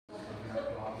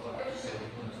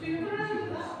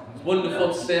It's wonderful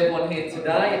to see everyone here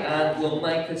today, and we'll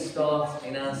make a start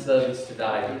in our service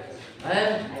today.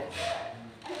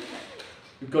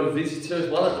 We've got a visitor as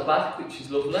well at the back, which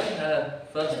is lovely.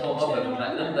 First time I've ever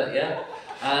met them, but yeah.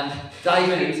 And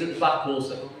David's at the back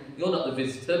also. You're not the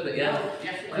visitor, but yeah.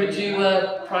 Could you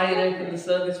pray and open the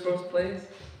service for us, please?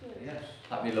 Yes.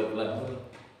 That'd be lovely.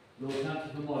 Lord, thank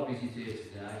you for my visit here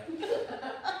today.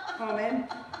 Amen.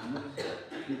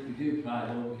 We do pray,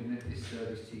 Lord, we commit this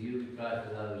service to you. We pray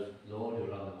for those, Lord,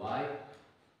 who are on the way.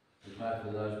 We pray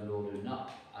for those, Lord, who are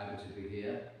not able to be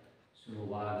here. Some are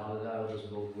away on holiday, others,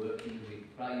 Lord, working. We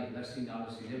pray your blessing on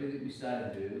us in everything we say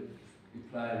and do. We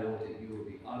pray, Lord, that you will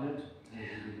be honoured and that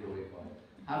you will be glorified.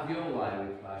 Have your way,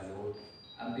 we pray, Lord,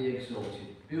 and be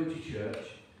exalted. Build your church.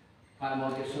 Pray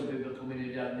might get some people coming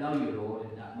who don't know you, Lord,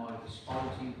 and that might respond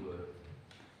to your word.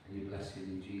 And you bless it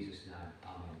in Jesus' name.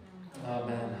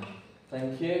 Amen. Amen.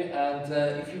 Thank you. And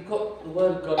if you've got the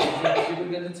Word of God in front of you,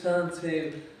 we're going to turn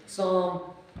to Psalm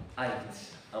 8.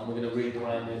 And we're going to read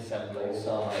around the assembly.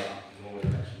 Psalm 8.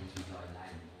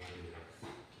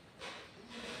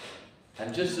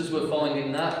 And just as we're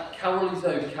finding that, Carol is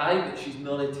okay, but she's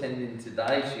not attending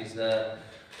today. She's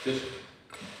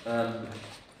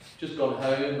just gone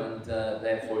home and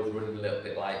therefore is running a little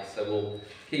bit late. So we'll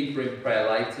keep her in prayer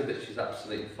later, but she's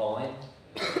absolutely fine.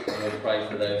 And we'll pray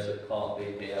for those that can't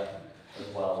be here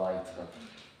as well later.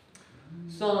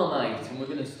 Psalm 8, and we're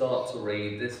going to start to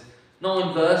read. There's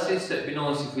 9 verses, so it'd be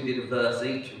nice if we did a verse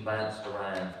each and bounced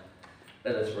around.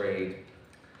 Let us read.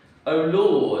 O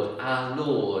Lord, our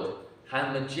Lord,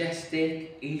 how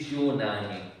majestic is your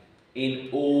name in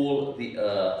all the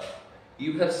earth.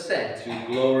 You have set your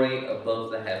glory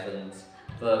above the heavens.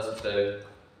 Verse 2.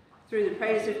 Through the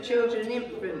praise of children and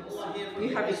infants, you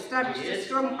have established a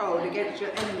stronghold against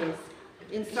your enemies,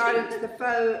 in silence the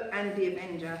foe and the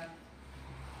avenger.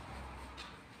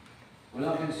 When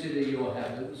I consider your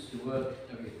heavens, the work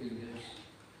of your fingers,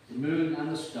 the moon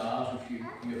and the stars which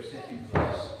you have set in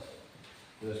place.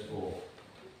 Verse 4.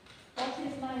 What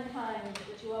is mankind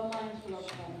that you are mindful of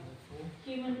them?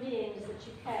 Human beings that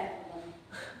you care for them?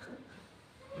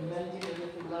 You made him a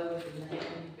little lower than the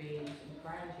heavenly beings and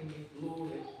crowned him with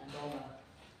glory and honour.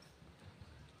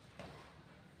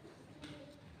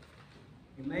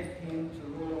 You made him to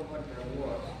rule over the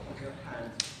works of your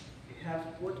hands. You have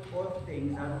put all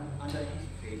things under his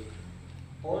feet,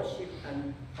 all sheep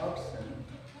and oxen,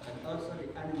 and also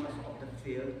the animals of the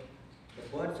field,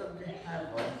 the birds of the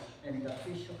heavens, and the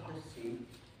fish of the sea,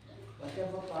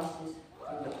 whatever passes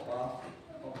through the path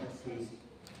of the seas.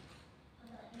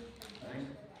 Right?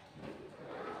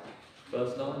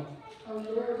 Verse 9. O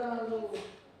Lord, our Lord,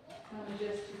 how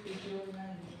majestic is your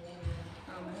name.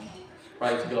 Amen.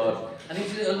 Praise God. And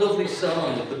isn't it a lovely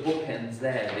song at the bookends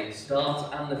there, the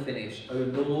start and the finish? O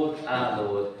Lord, our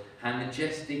Lord, how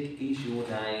majestic is your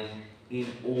name in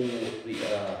all the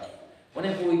earth.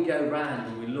 Whenever we go round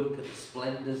and we look at the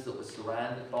splendours that we're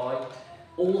surrounded by,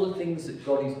 all the things that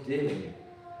God is doing,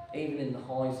 even in the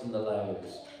highs and the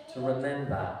lows, to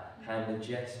remember how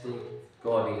majestic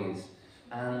God is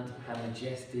and how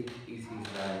majestic is his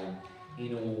name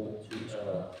in all the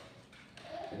earth.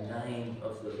 The name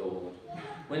of the Lord.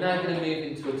 We're now going to move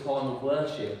into a time of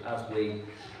worship as we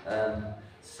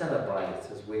celebrate,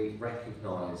 as we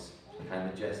recognise how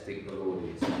majestic the Lord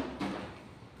is.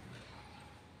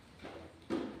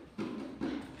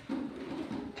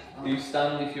 Do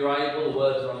stand if you're able, the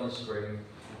words are on the screen.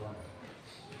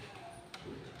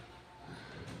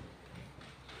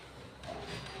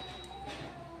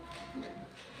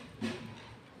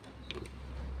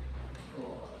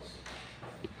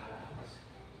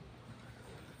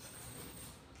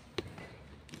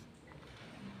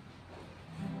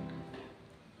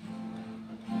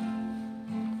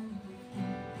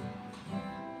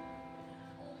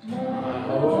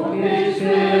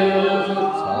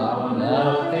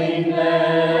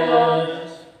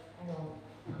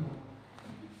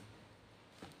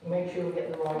 Make sure we get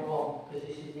the right one, because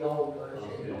this is the old version,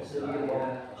 not the new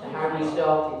one. So how we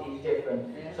started is different.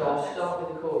 So I'll start with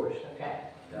the chorus, okay?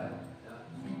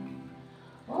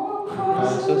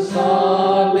 As a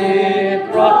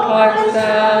solid rock I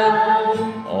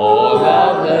stand, all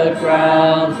other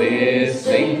ground is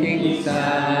sinking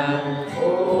sand.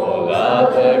 All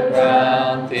other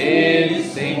ground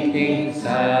is sinking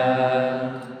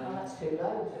sand. Oh, that's too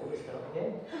low, so we'll start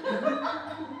again.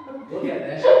 We'll get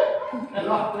there. The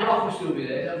rock will still be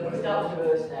there, don't We'll worry. start the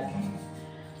verse now.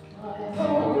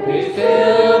 We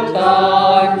still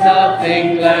talk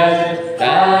nothing less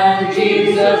than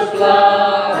Jesus'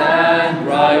 blood and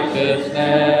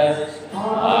righteousness.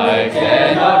 I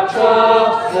cannot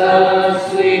trust the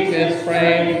sweetest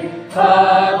frame,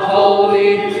 but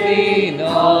wholly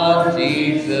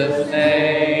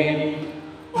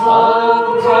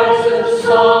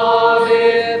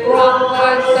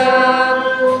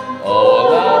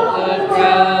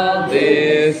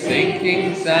is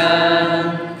sinking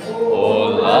sand.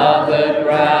 All other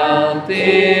ground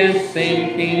is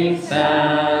sinking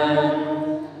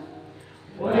sand.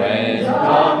 When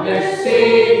darkness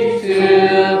seems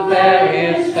to veil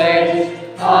his face,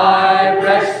 I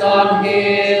rest on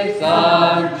his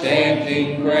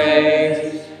unchanging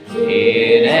grace.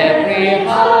 In every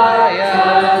high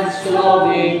and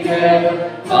stormy gale,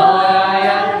 my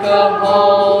anchor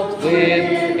holds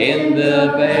within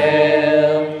the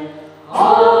veil.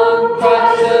 On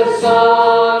Christ the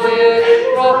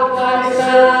solid rock I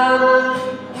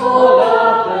stand, all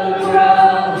other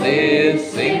ground is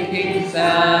sinking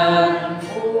sand.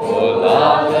 All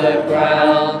other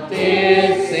ground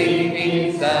is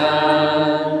sinking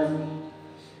sand.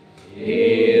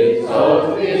 His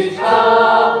oath is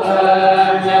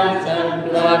covenant and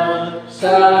blood,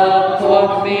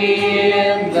 support me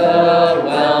in the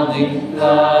whelming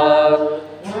flood.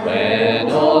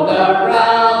 When all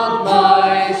around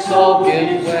my soul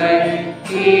gives way,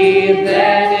 he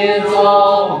then is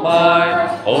all my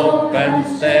hope and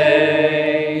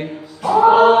stay.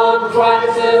 On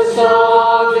Christ the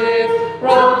solid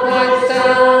rock I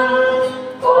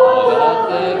stand, all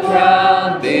other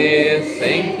ground is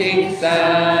sinking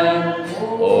sand.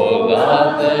 All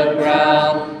other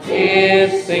ground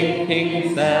is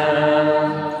sinking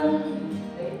sand.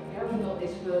 You haven't got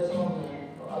this verse on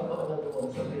yet, but I've got another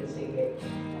one, so I'm going to sing it.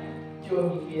 Join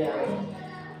me if you know.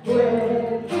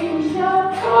 When kings shall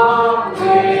come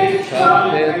with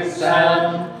Trumpet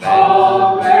sound,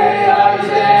 all may I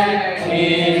then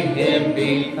in him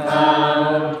be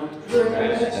found.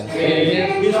 Dressed in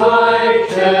his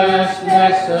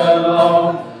righteousness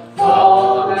alone,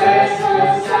 faultless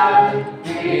and stand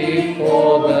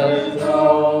before the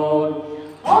throne.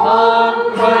 On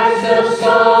Christ the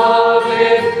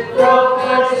solid rock I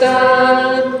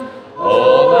stand,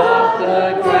 all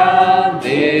other ground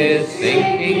is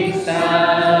sinking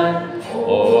sand.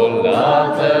 All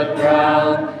other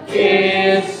ground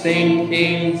is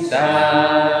sinking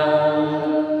sand.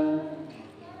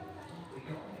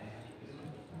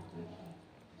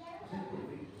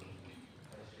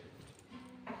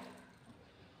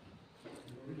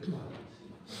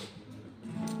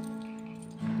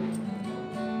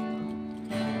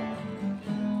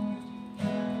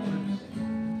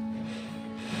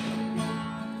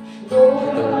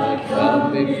 Lord, I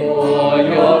come before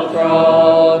your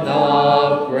throne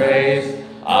of grace.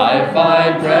 I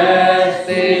find rest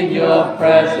in your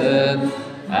presence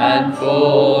and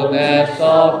fullness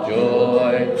of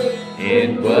joy.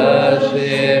 In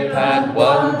worship and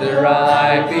wonder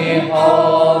I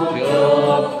behold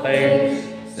your face,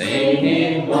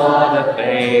 singing, what a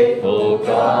faithful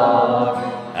God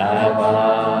am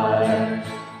I.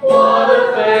 What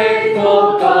a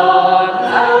faithful God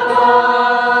am I.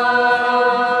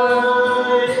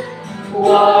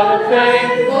 What a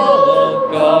faithful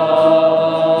God.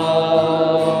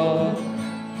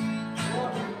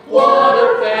 What a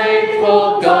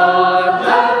faithful God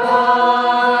am I.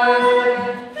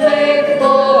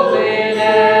 Faithful in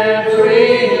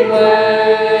every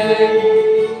way.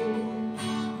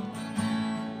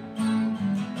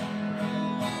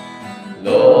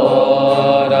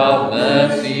 Lord of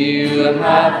mercy, you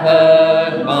have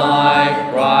heard my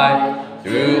cry.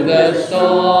 Through the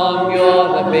storm,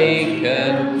 you're the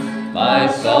beacon, my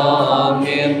song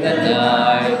in the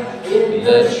night. In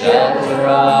the shelter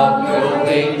of your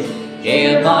wings,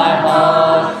 hear my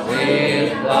heart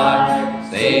reply,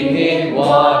 singing,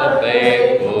 what a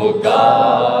faithful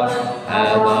God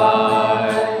am I.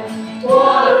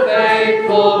 What a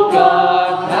faithful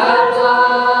God am I.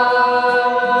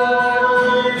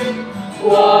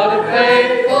 What a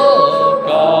faithful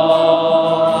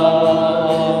God.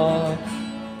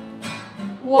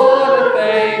 What a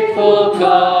faithful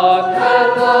God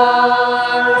am I.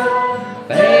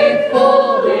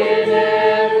 Faithful in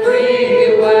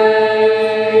every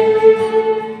way.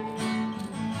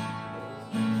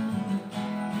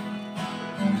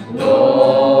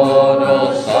 Lord,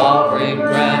 O sovereign,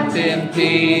 grant him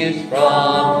peace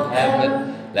from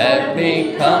heaven. Let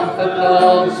me comfort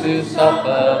those who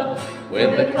suffer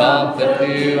with the comfort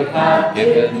you have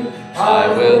given. I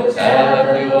will tell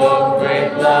of your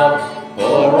great love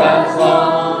for as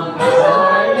long as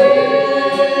I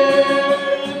live.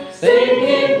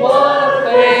 Singing, what a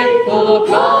faithful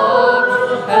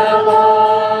God am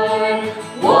I.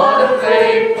 What a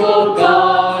faithful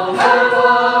God am I.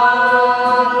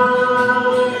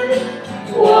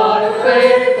 What a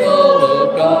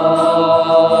faithful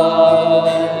God.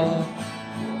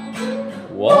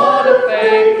 What a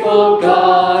faithful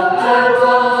God am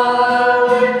I.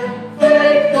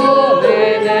 Faithful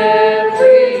in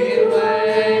every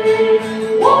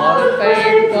way.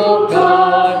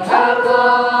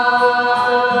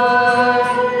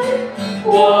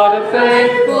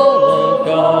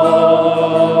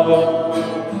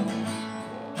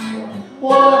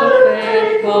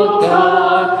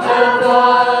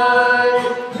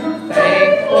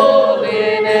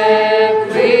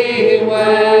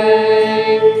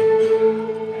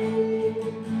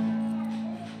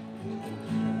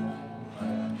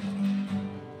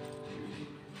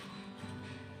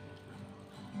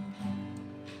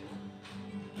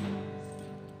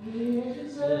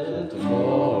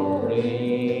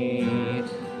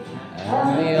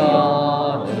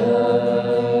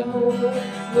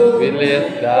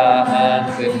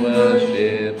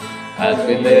 as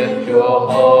we lift your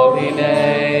holy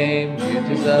name. You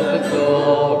deserve the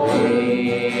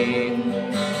glory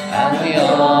and the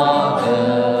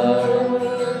honor.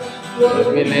 Lord,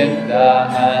 we lift our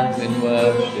hands in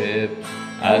worship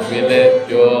as we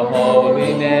lift your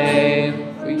holy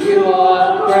name. For you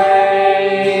are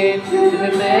great,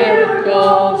 the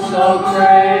miracle so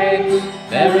great.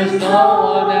 There is no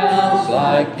one else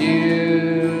like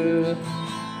you.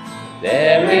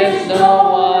 There is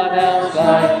no one else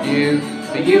like you.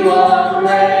 For you are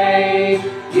great,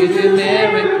 you do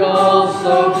miracles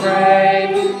so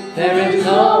great. There is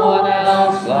no one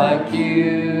else like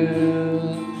you.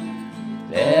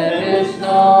 There is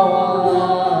no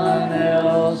one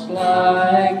else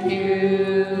like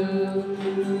you.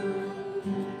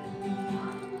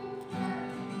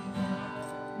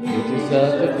 You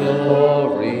deserve the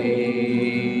glory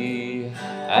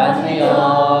and the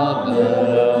honor.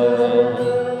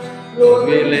 Lord,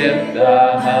 we lift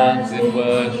our hands in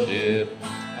worship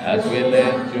as we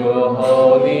lift your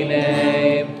holy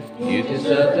name. You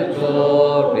deserve the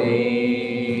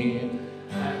glory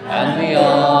and the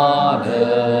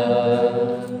honor.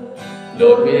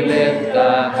 Lord, we lift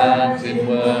our hands in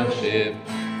worship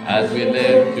as we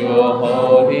lift your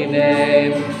holy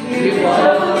name. You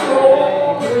are the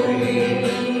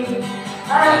glory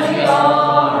and the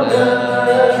honor.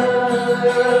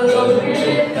 Lord, we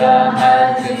lift our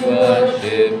hands in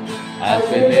worship as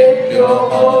we lift your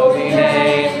holy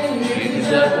name. You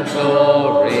deserve the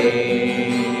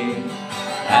glory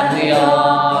and the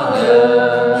honor.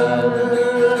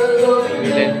 Lord, we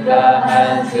lift our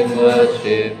hands in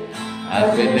worship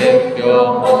as we lift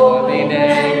your holy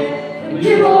name.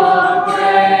 You are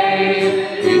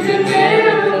great, you do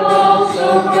miracles so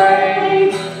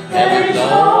great. There is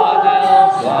no one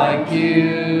else like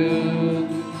you.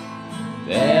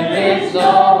 There is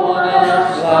no one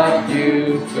else like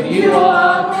you. For you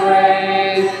are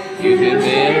great, you do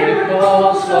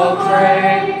miracles so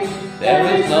great. There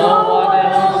is no one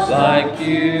else like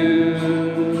you.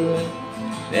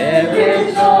 There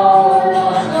is no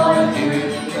one like you.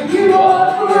 For you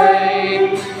are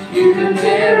great, you do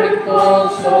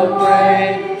miracles so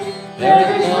great.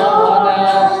 There is no one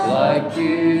else like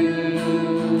you.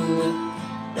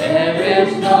 There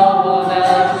is no one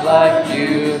else like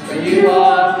you. For you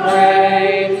are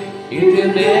great, you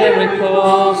do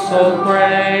miracles so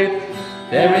great.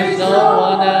 There is no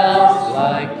one else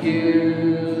like you.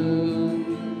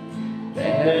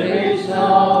 There is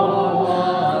no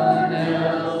one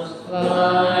else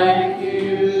like you.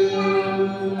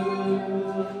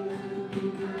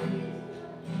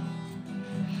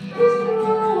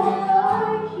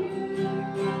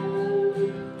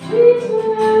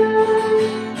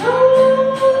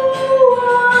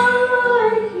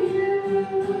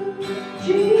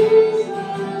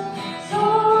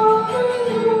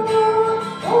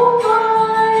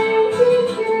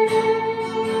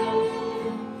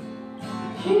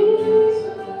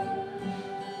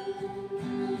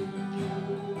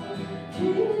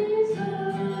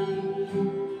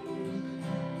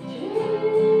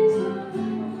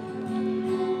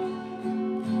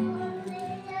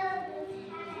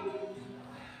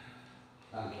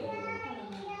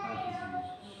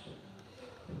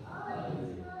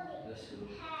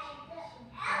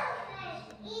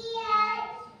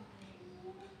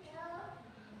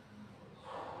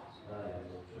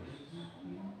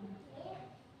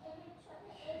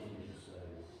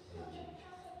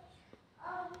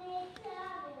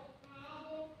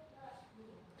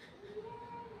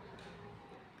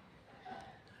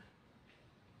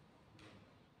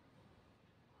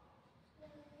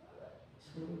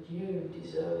 Lord, you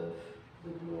deserve the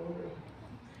glory.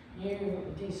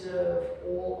 You deserve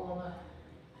all honour.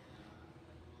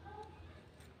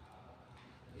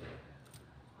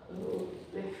 Lord,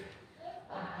 lift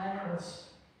our hands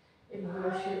in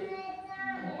worship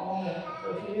and honour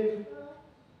of you.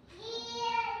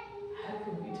 How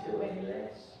can we do any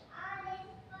less?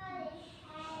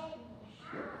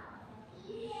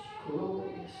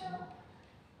 Glorious Lord,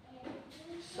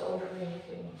 sovereign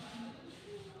King,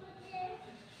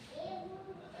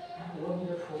 and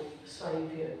wonderful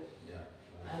Saviour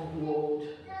and Lord,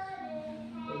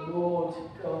 the Lord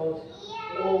God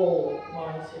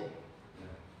Almighty,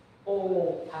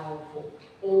 all powerful,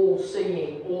 all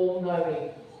seeing, all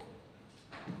knowing.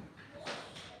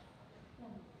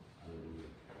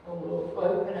 Oh Lord,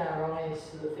 open our eyes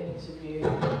to the things of you.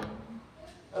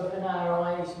 Open our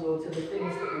eyes, Lord, to the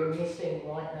things that we're missing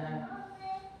right now.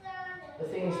 The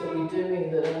things that we're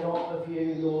doing that are not of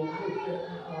you, Lord. Open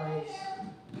our eyes.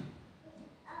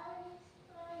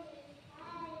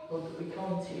 Lord, that we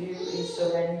come to you in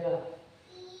surrender.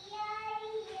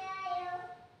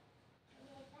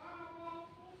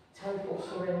 total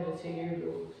surrender to you,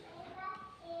 Lord.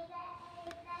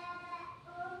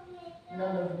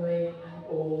 None of me and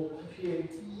all of you.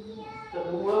 That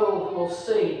the world will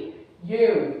see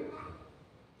you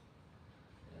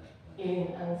in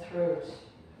and through us.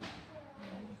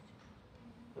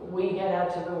 That we get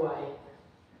out of the way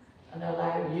and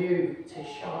allow you to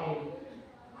shine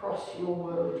across your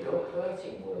world, your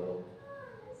hurting world.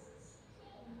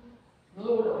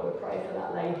 Lord, I want to pray for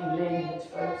that lady Lynn that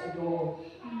spoke to Dawn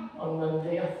on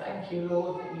Monday. I thank you,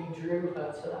 Lord, that you drew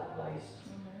her to that place,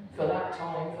 for that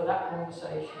time, for that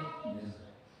conversation.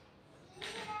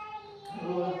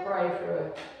 Lord, I pray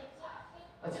for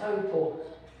a total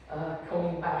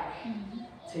coming back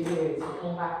to you, to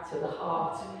come back to the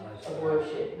heart of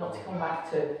worship, not to come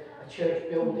back to a church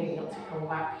building, not to come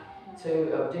back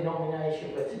to a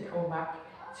denomination, but to come back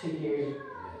to you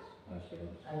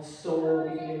and soar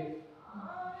with you.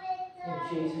 In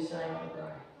Jesus' name I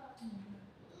pray.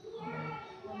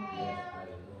 Amen.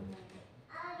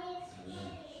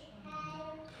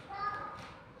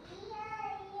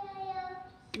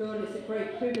 Lord, it's a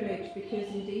great privilege because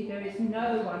indeed there is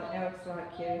no one else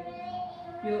like you.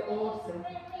 You're awesome.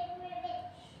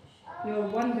 You're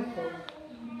wonderful.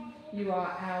 You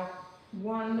are our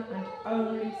one and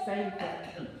only Saviour,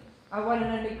 our one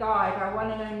and only guide, our one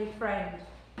and only friend,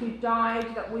 who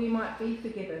died that we might be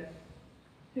forgiven,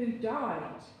 who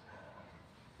died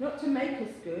not to make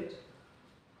us good,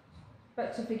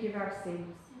 but to forgive our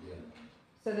sins,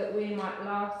 so that we might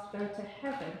last go to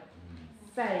heaven,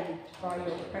 saved by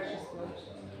your precious blood.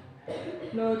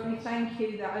 Lord, we thank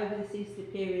you that over this Easter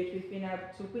period we've been able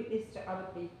to witness to other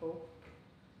people.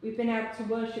 We've been able to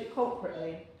worship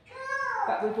corporately,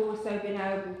 but we've also been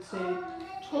able to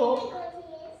talk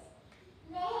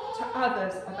to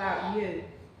others about you,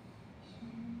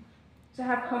 to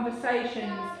have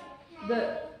conversations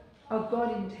that are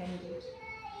God intended.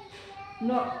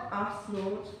 Not us,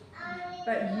 Lord,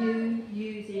 but you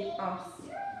using us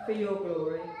for your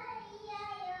glory.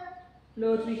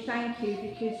 Lord, we thank you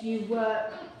because you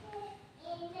work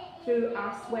through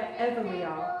us wherever we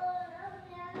are,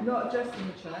 not just in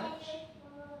the church,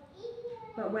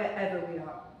 but wherever we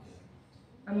are.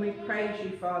 And we praise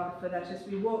you, Father, for that as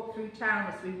we walk through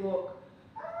town, as we walk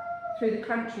through the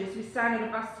country, as we stand at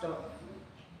a bus stop.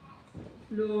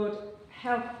 Lord,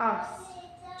 help us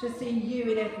to see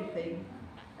you in everything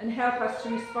and help us to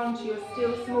respond to your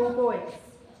still small voice.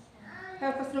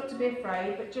 Help us not to be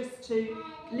afraid, but just to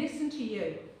listen to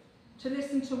you, to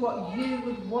listen to what you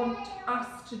would want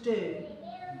us to do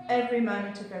every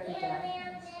moment of every day.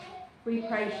 We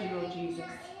praise you, Lord Jesus.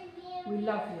 We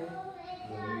love you.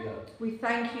 Hallelujah. We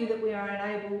thank you that we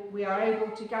are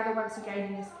able to gather once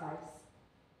again in this place.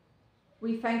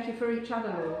 We thank you for each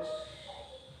other, Lord.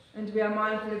 And we are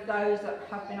mindful of those that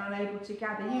have been unable to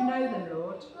gather. You know them,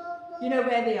 Lord. You know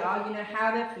where they are. You know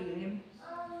how they're feeling.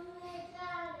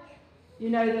 You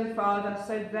know them, Father,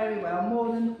 so very well,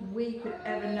 more than we could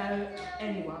ever know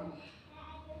anyone.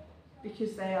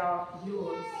 Because they are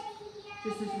yours,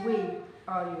 just as we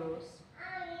are yours.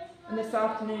 And this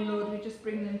afternoon, Lord, we just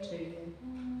bring them to you.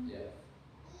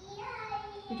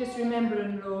 We just remember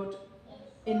them, Lord,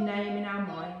 in name, in our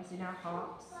minds, in our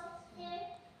hearts.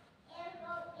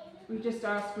 We just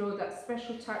ask, Lord, that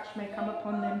special touch may come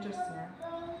upon them just now.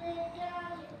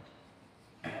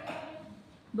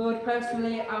 Lord,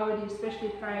 personally, I would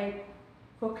especially pray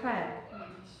for Claire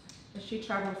as she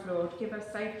travels, Lord. Give her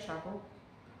safe travel.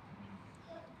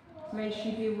 May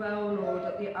she be well, Lord,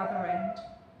 at the other end.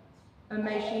 And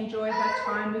may she enjoy her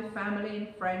time with family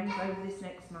and friends over this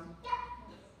next month.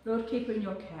 Lord, keep her in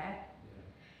your care.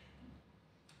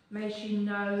 May she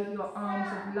know your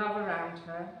arms of love around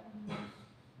her.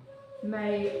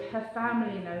 May her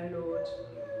family know, Lord,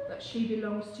 that she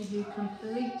belongs to you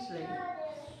completely.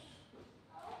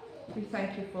 We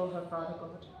thank you for her, Father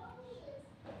God.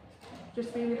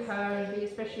 Just be with her and be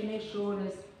especially near Sean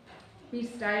as he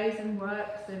stays and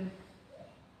works and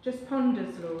just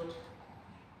ponders, Lord.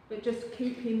 But just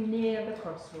keep him near the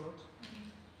cross, Lord.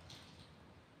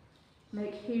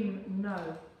 Make him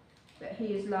know that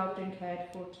he is loved and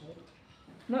cared for too.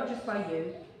 Not just by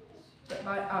you, but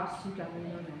by us who gather in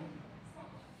your name.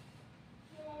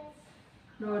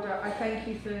 Lord, I thank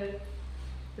you for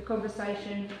the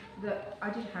conversation that I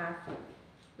did have,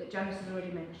 that Janice has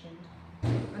already mentioned.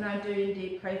 And I do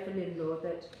indeed pray for Lynn, Lord,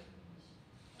 that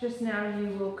just now you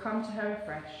will come to her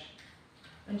afresh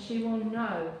and she will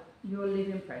know your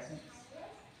living presence.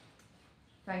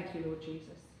 Thank you, Lord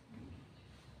Jesus.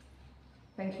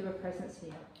 Thank you for presence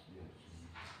here.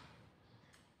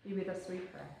 Be with us, we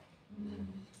pray.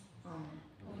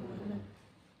 Amen.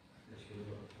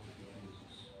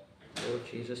 Lord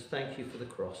Jesus, thank you for the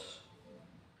cross.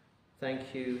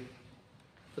 Thank you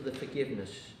for the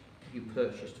forgiveness you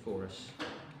purchased for us,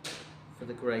 for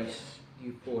the grace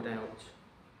you poured out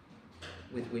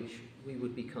with which we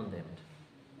would be condemned,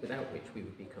 without which we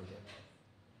would be condemned.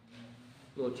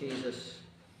 Lord Jesus,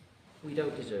 we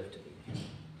don't deserve to be here.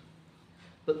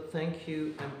 But thank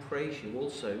you and praise you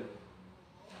also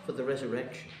for the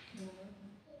resurrection,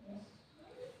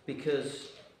 because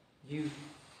you've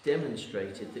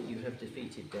demonstrated that you have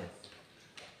defeated death.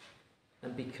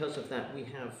 And because of that, we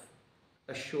have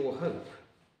a sure hope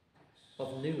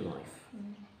of new life,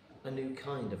 a new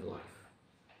kind of life,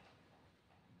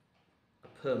 a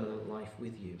permanent life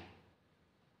with you.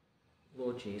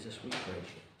 Lord Jesus, we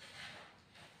praise you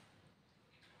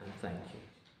and thank you.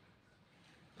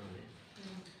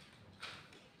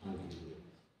 Amen.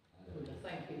 Lord, I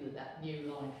thank you that that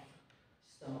new life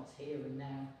starts here and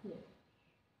now. Yeah.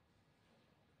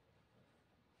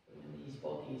 When these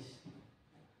bodies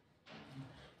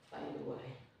fade away,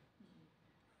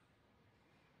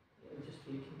 it will just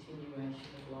be a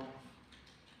continuation of life,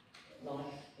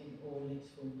 life in all its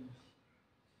fullness.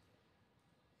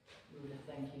 Lord,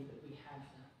 I thank you that we have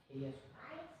that here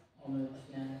on earth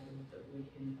now, Lord, that we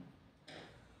can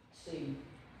see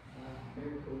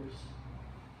miracles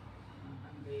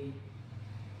and be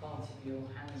part of your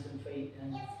hands and feet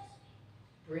and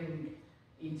bring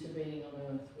into being on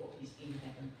earth what is in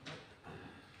heaven.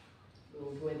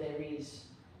 Lord, where there is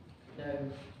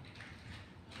no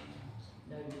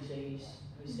disease,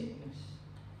 no sickness,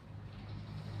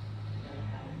 no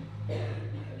pain,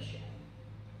 no shame.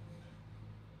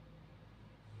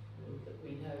 Lord, that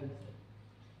we know that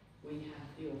we have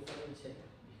the authority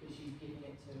because you've given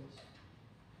it to us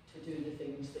to do the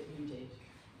things that you did.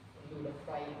 And Lord,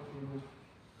 I pray that we will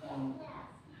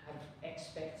have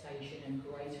expectation and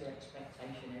greater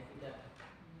expectation every day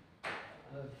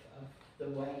of the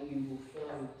way you will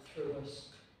flow through us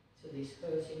to this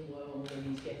hurting world that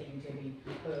is getting to be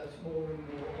hurt more and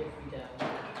more every day.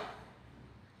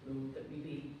 Lord, that we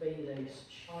be those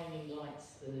shining lights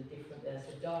that are different. As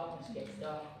the darkness gets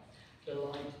dark, the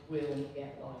light will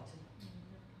get lighter.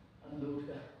 And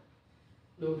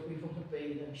Lord, we want to be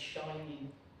those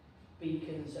shining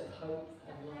beacons of hope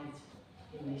and light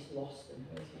in this lost and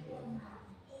hurting world.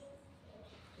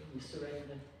 And we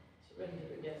surrender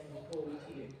again and call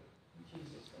to you. In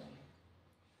Jesus' name.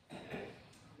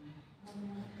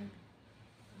 Amen.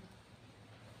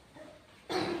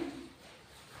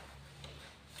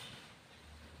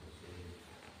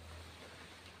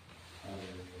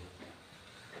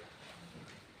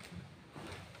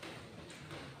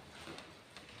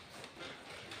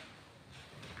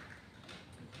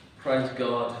 Praise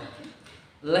God.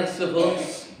 Less of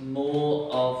us,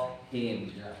 more of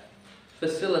Him.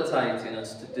 Facilitating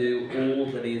us to do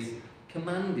all that He's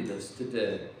commanded us to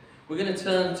do. We're going to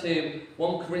turn to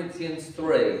 1 Corinthians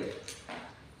 3,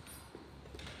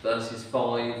 verses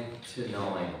 5 to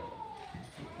 9.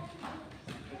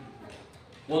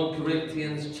 1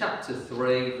 Corinthians chapter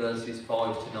 3, verses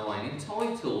 5 to 9,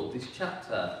 entitled this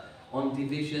chapter, On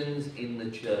Divisions in the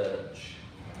Church.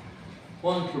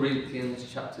 1 Corinthians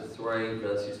chapter 3,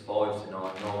 verses 5 to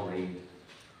 9, I'll read.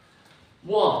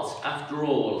 What, after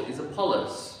all, is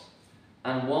Apollos?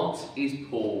 And what is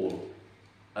Paul?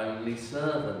 Only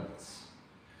servants,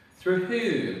 through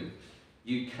whom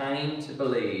you came to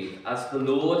believe, as the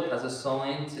Lord has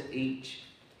assigned to each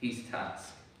his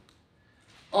task.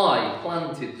 I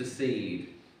planted the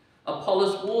seed,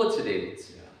 Apollos watered it,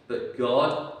 but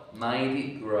God made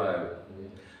it grow.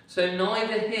 So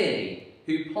neither he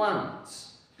who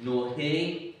plants nor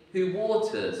he who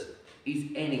waters is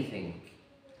anything,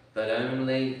 but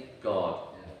only God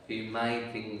who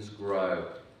made things grow.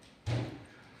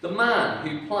 The man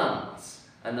who plants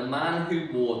and the man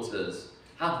who waters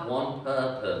have one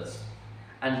purpose,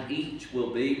 and each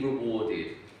will be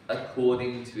rewarded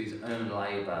according to his own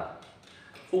labour.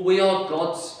 For we are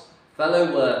God's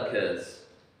fellow workers.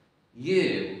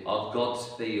 You are God's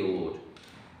field,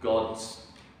 God's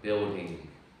building.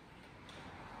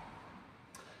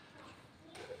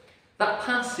 That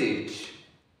passage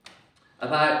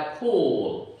about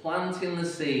Paul planting the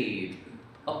seed,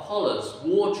 Apollos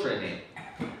watering it,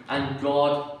 and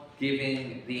God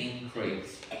giving the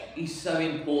increase is so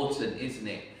important, isn't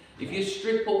it? If you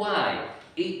strip away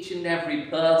each and every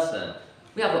person,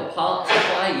 we have a part to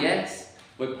play, yes.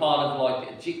 We're part of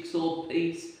like a jigsaw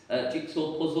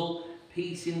puzzle,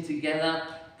 piecing together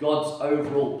God's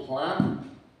overall plan.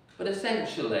 But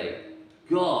essentially,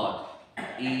 God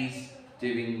is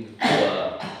doing the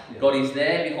work. God is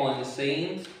there behind the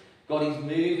scenes. God is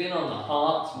moving on the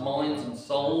hearts, minds and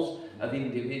souls of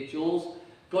individuals.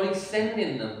 God is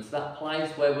sending them to that place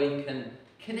where we can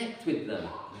connect with them,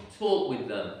 talk with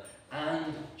them,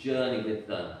 and journey with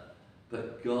them.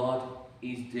 But God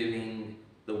is doing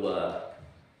the work.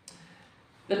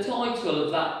 The title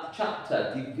of that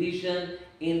chapter, Division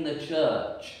in the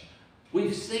Church.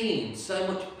 We've seen so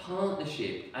much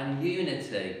partnership and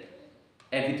unity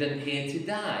evident here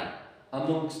today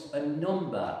amongst a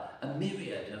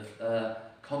myriad of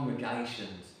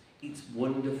congregations. It's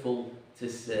wonderful to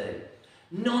see.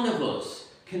 None of us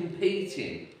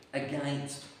competing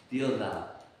against the other,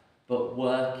 but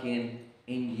working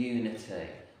in unity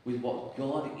with what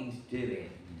God is doing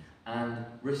and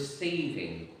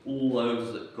receiving all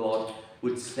those that God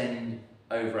would send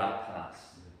over our paths.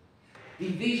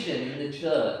 Division in the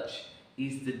church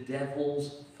is the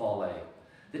devil's folly.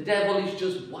 The devil is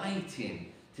just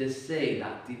waiting to see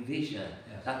that division,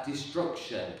 that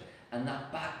destruction, and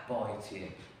that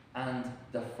backbiting, and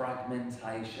the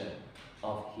fragmentation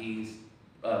of his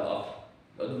of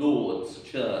the Lord's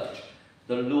church,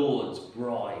 the Lord's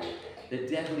bride. The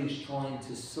devil is trying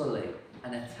to sully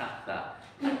and attack that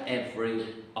at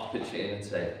every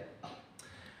opportunity.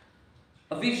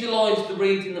 I visualise the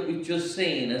reading that we've just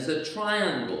seen as a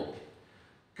triangle.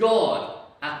 God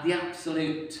at the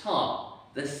absolute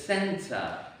top, the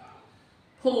centre.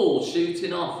 Paul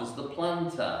shooting off as the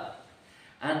planter.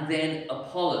 And then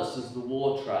Apollos as the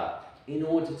waterer, in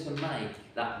order to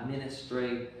make that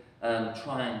ministry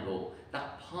triangle,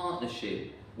 that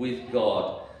partnership with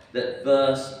God that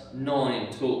verse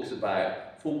 9 talks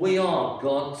about. For we are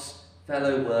God's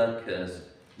fellow workers.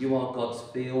 You are God's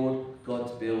field,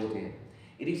 God's building.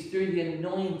 It is through the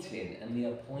anointing and the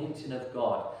appointing of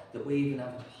God that we even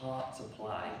have a part to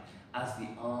play as the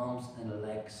arms and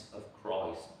legs of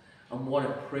Christ. And what a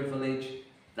privilege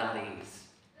that is.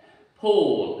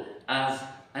 Paul as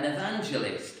an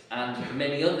evangelist and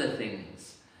many other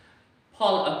things.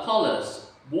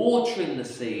 Apollos watering the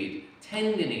seed,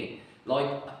 tending it like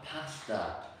a pastor.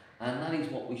 And that is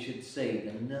what we should see,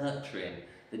 the nurturing,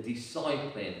 the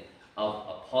discipling of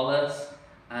Apollos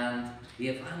and the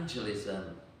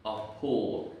evangelism of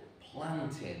Paul,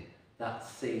 planting that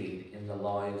seed in the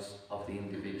lives of the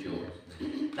individual.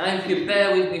 Now, if you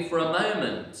bear with me for a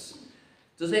moment,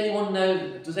 does everyone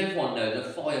know the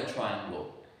fire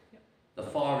triangle? Yep. The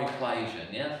fire equation,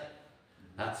 yeah?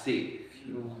 That's it.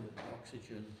 Fuel,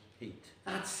 oxygen, heat.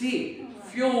 That's it.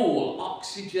 Fuel,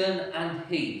 oxygen and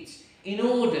heat. In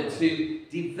order to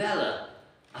develop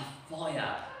a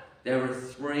fire, there are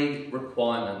 3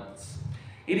 requirements.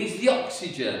 It is the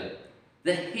oxygen,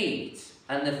 the heat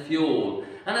and the fuel.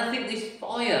 And I think this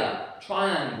fire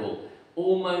triangle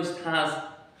almost has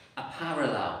a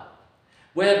parallel,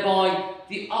 whereby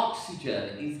the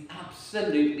oxygen is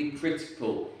absolutely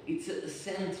critical. It's at the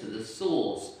centre, the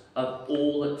source of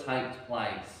all that takes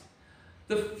place.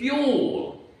 The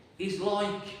fuel is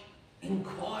like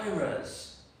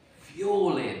inquirers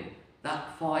fueling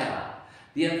that fire.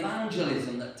 The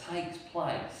evangelism that takes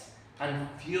place and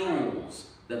fuels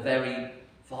the very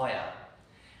fire.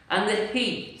 And the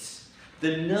heat,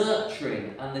 the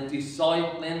nurturing and the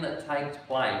discipling that takes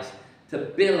place to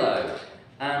billow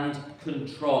and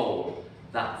control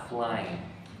that flame.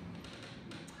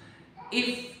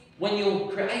 If, when you're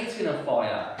creating a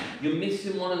fire, you're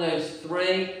missing one of those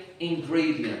 3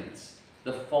 ingredients,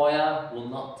 the fire will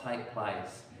not take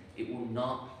place. It will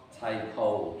not take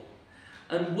hold.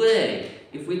 And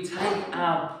if we take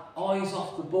our eyes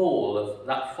off the ball of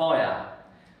that fire,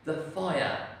 the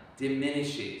fire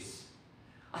diminishes.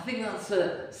 I think that's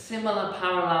a similar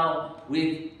parallel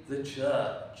with the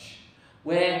church,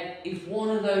 where if one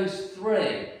of those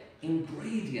 3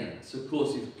 ingredients, of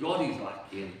course, if God is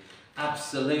lacking,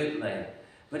 absolutely.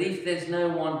 But if there's no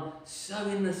one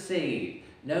sowing the seed,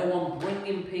 no one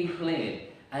bringing people in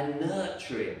and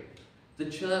nurturing, the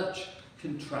church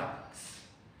contracts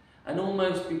and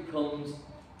almost becomes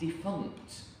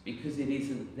defunct because it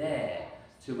isn't there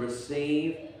to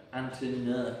receive and to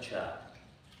nurture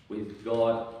with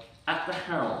God at the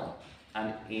helm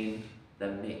and in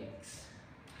the mix.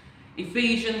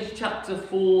 Ephesians chapter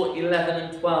 4, 11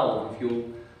 and 12, if you'll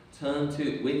turn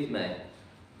to it with me.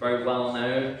 Very well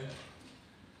known.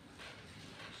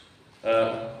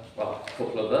 A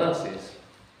couple of verses.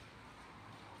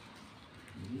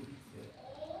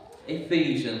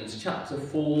 Ephesians chapter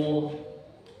 4,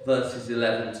 verses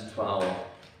 11 to 12.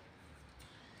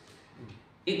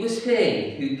 It was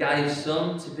he who gave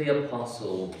some to be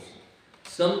apostles,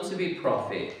 some to be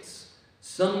prophets,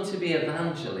 some to be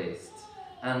evangelists,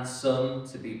 and some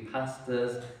to be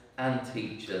pastors and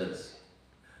teachers,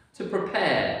 to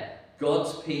prepare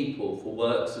God's people for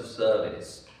works of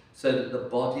service, so that the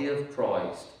body of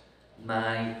Christ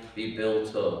may be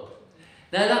built up.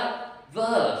 Now that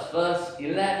verse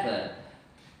 11,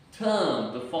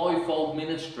 termed the fivefold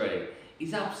ministry,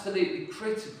 is absolutely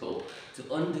critical to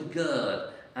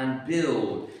undergird and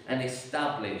build and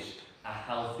establish a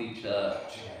healthy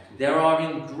church. There are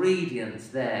ingredients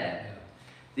there.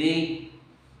 The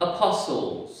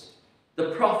apostles,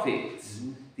 the prophets,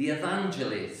 the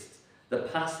evangelists, the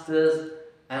pastors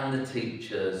and the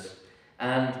teachers.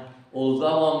 And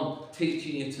although I'm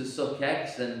teaching you to suck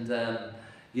eggs and,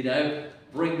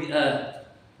 bring,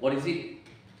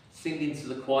 sing into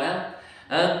the choir,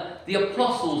 the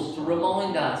apostles, to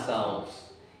remind ourselves,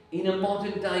 in a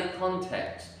modern day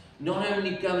context, not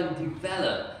only go and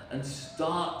develop and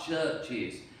start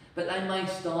churches, but they may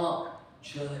start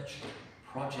church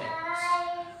projects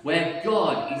where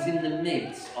God is in the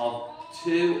midst of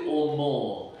two or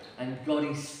more and God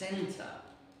is centre.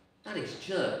 That is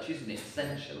church, isn't it,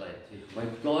 essentially, where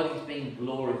God is being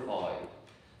glorified.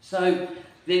 So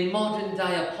the modern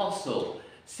day apostle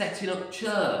setting up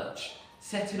church,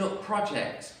 setting up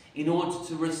projects in order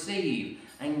to receive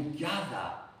and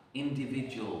gather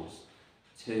individuals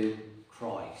to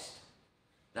Christ.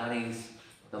 That is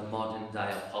the modern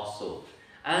day apostle.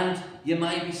 And you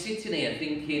may be sitting here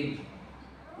thinking,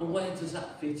 well, where does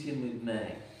that fit in with me?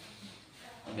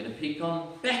 I'm going to pick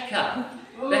on Becca.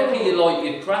 Becca, you like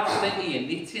your crafts, don't you? Your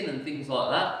knitting and things like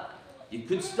that. You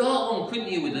could start one,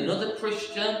 couldn't you, with another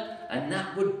Christian, and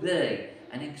that would be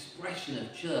an expression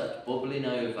of church bubbling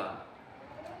over.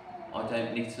 I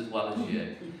don't knit as well as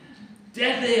you.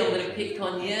 Debbie, I'm going to pick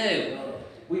on you.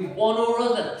 With one or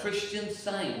other Christian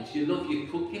saints, you love your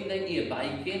cooking, don't you, your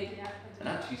baking? And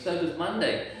actually, so does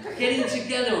Mandy. Getting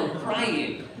together and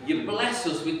praying, you bless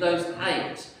us with those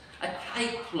cakes. A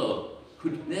cake club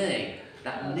could be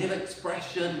that new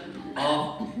expression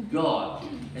of God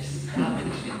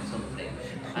establishing something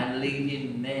and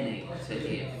leading many to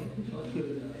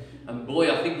Him. And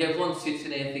boy, I think everyone's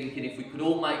sitting here thinking, if we could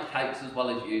all make cakes as well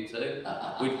as you two,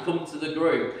 we'd come to the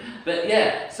group. But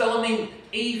yeah, so I mean,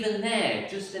 even there,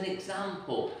 just an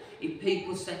example, if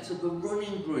people set up a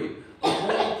running group, a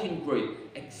walking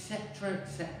group,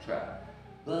 etc.,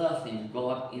 birthing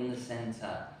God in the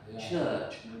centre,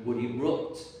 church would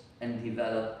erupt and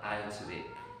develop out of it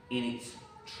in its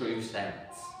true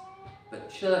sense. But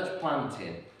church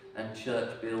planting and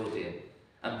church building,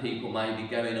 and people may be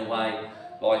going away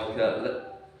like,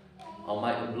 I'll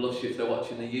make them blush if they're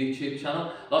watching the YouTube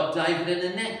channel, like David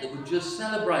and Annette that were just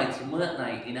celebrating, weren't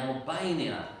they, in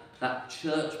Albania, that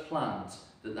church plant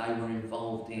that they were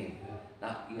involved in,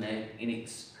 that, you know, in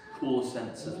its core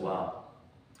sense as well.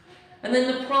 And then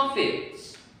the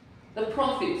prophets,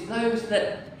 those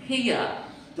that hear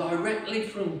directly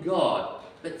from God,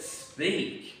 but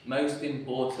speak, most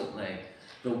importantly,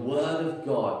 the word of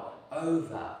God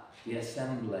over the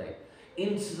assembly,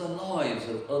 into the lives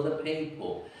of other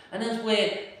people. And as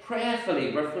we're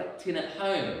prayerfully reflecting at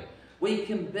home, we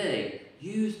can be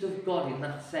used of God in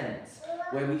that sense,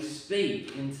 where we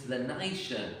speak into the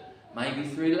nation, maybe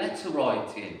through letter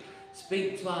writing,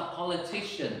 speak to our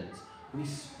politicians, we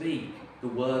speak the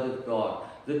word of God,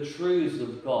 the truths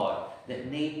of God that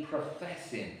need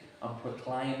professing and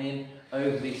proclaiming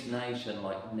over this nation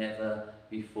like never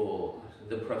before.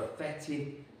 The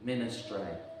prophetic ministry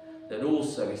that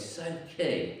also is so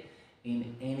key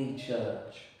in any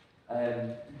church.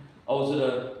 I was at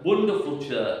a wonderful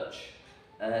church,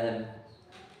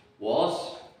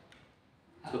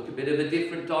 took a bit of a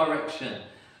different direction,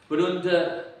 but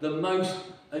under the most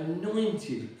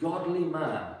anointed, godly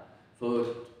man for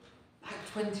about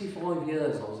 25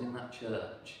 years I was in that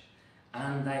church,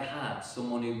 and they had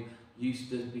someone who used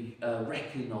to be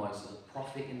recognised as a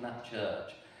prophet in that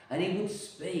church, and he would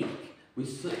speak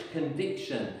with such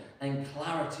conviction and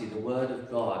clarity the word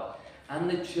of God, and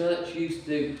the church used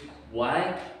to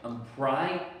weigh and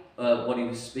pray what he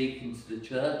was speaking to the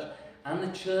church, and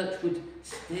the church would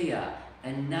steer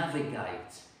and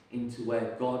navigate into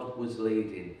where God was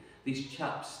leading. This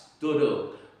chap stood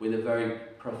up with a very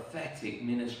prophetic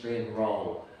ministry and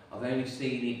role. I've only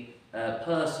seen it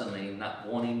personally in that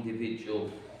one individual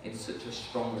in such a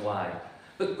strong way.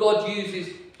 But God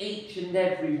uses each and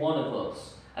every one of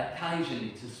us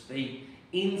occasionally to speak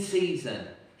in season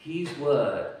His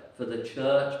word for the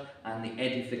church and the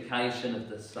edification of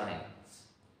the saints.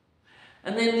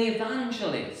 And then the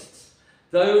evangelists,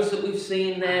 those that we've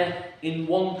seen there in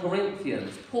 1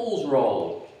 Corinthians, Paul's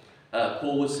role.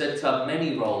 Paul was said to have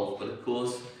many roles, but of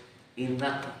course in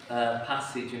that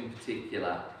passage in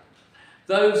particular.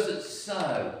 Those that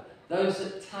sow, those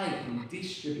that take and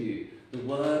distribute the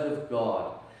word of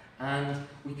God. And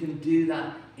we can do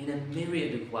that in a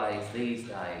myriad of ways these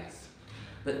days.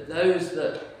 But those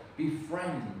that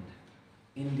befriend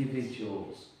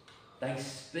individuals. They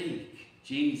speak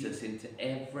Jesus into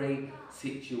every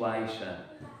situation.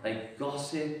 They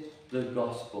gossip the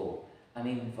gospel and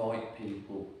invite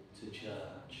people to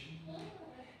church.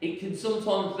 It can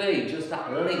sometimes be just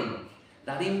that link,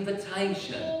 that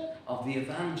invitation of the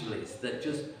evangelist that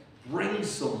just brings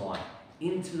someone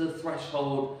into the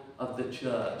threshold of the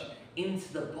church,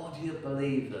 into the body of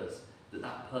believers,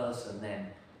 that person then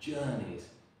journeys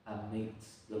and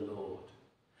meets the Lord.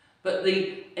 But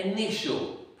the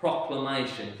initial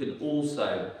proclamation can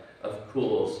also, of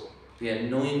course, be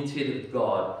anointed of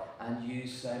God and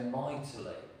used so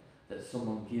mightily that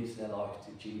someone gives their life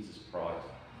to Jesus Christ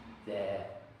there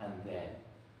and then,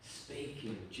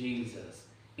 speaking Jesus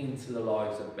into the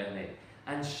lives of many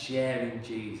and sharing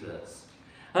Jesus.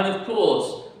 And of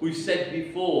course, we've said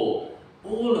before,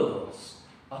 all of us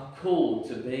are called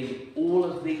to be all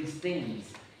of these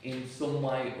things in some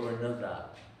way or another.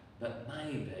 But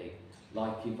maybe,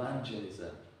 like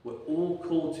evangelism, we're all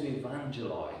called to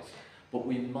evangelise, but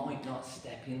we might not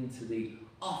step into the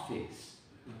office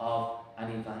of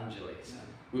an evangelist.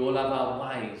 We all have our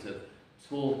ways of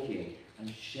talking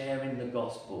and sharing the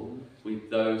gospel with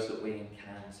those that we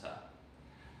encounter.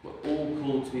 We're all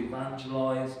called to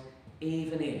evangelise,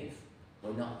 even if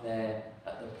we're not there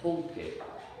at the pulpit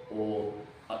or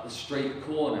at the street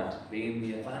corner being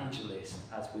the evangelist,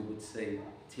 as we would see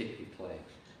typically.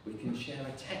 We can share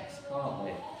a text, can't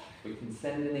we? We can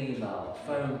send an email, a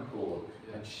phone call,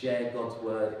 and share God's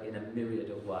word in a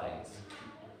myriad of ways.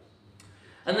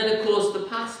 And then, of course, the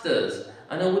pastors.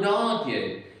 And I would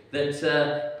argue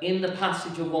that in the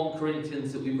passage of 1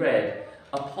 Corinthians that we read,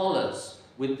 Apollos,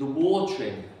 with the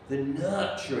watering, the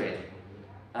nurturing,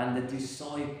 and the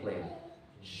discipling,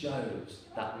 shows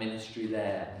that ministry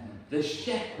there. The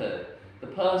shepherd, the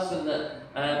person that,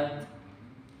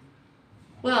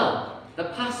 the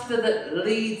pastor that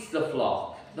leads the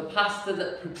flock, the pastor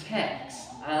that protects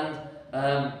and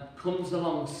comes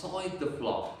alongside the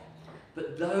flock,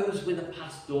 but those with a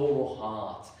pastoral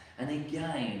heart. And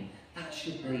again, that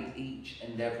should be each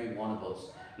and every one of us,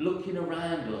 looking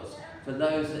around us for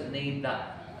those that need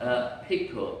that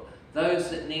pickup, those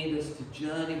that need us to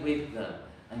journey with them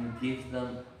and give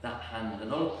them that hand.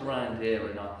 And I look around here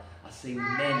and I see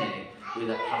many with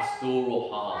a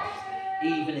pastoral heart.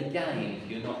 Even again,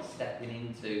 if you're not stepping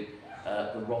into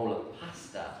the role of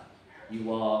pastor,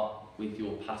 you are with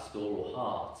your pastoral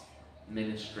heart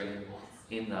ministering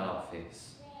in that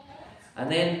office.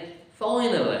 And then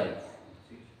finally,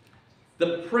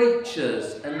 the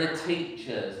preachers and the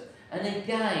teachers. And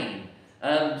again,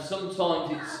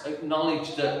 sometimes it's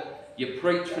acknowledged that you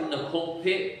preach from the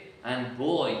pulpit, and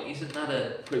boy, isn't that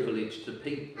a privilege to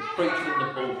preach from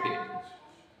the pulpit.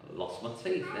 I lost my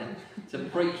teeth then. To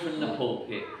preach from the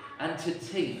pulpit and to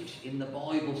teach in the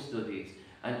Bible studies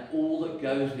and all that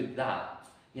goes with that.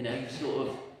 You know, you sort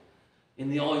of, in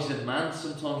the eyes of man,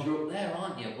 sometimes you're up there,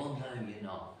 aren't you? Well, no, you're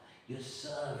not. You're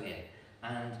serving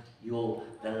and you're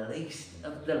the least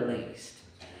of the least.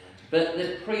 But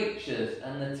the preachers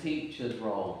and the teachers'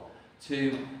 role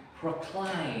to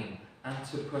proclaim and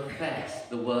to profess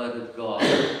the word of God,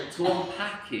 to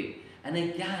unpack it, and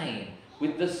again,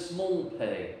 with the small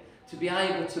p, to be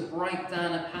able to break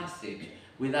down a passage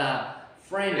with our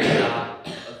friend, our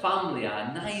family,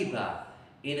 our neighbour,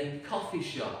 in a coffee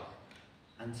shop,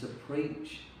 and to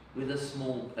preach with a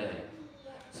small p.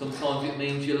 Sometimes it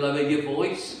means you lower your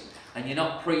voice, and you're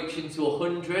not preaching to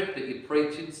 100, but you're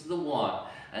preaching to the one.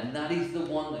 And that is the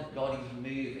one that God is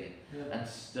moving and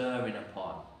stirring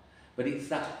upon. But it's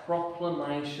that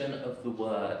proclamation of the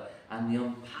word and the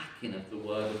unpacking of the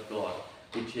word of God,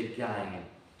 which again,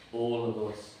 all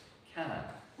of us can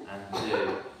and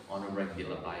do on a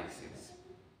regular basis.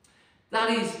 That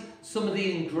is some of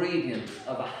the ingredients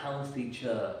of a healthy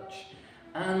church.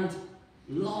 And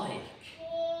like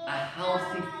a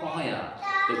healthy fire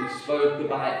that we spoke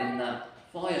about in that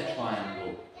fire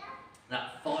triangle,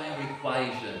 that fire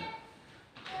equation,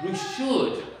 we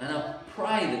should, and I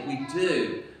pray that we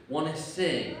do, want to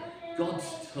see God's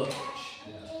touch,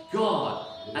 God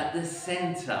at the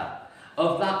centre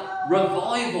of that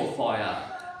revival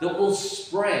fire that will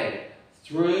spread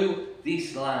through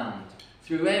this land,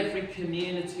 through every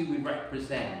community we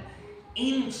represent,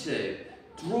 into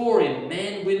drawing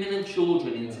men, women and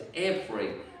children into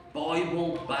every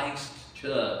Bible-based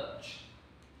church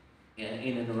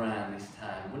in and around this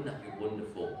town. Wouldn't that be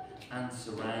wonderful? And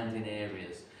surrounding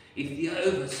areas. If the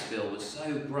overspill was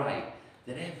so great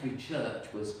that every church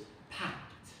was packed,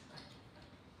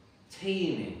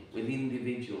 teeming with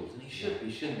individuals, and it should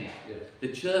be, shouldn't it? Yeah. The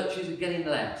churches are getting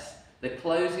less. They're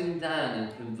closing down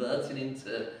and converting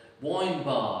into wine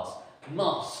bars,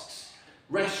 mosques,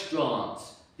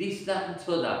 restaurants, this, that and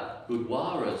t'other.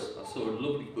 Gurdwaras. I saw a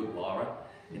lovely Gurdwara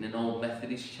in an old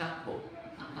Methodist chapel.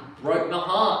 Broke my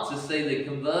heart to see the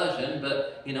conversion,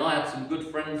 but you know, I had some good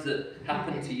friends that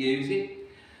happened to use it.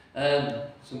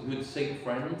 Some good Sikh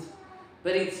friends.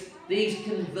 But it's these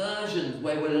conversions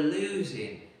where we're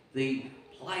losing the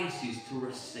places to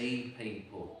receive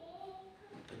people.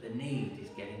 But the need is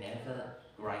getting ever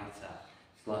greater.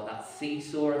 It's like that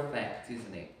seesaw effect,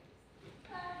 isn't it?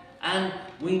 And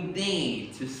we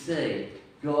need to see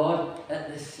God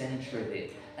at the centre of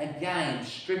it. Again,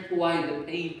 strip away the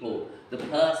people, the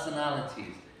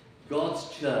personalities. God's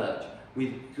church,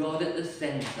 with God at the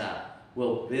centre,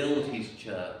 will build his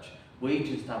church. We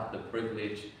just have the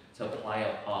privilege to play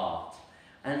a part.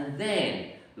 And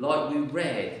then, like we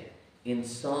read in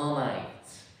Psalm 8,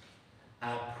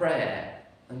 our prayer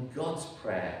and God's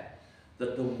prayer,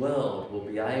 that the world will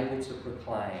be able to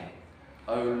proclaim,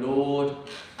 O Lord,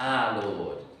 our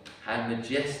Lord, how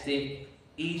majestic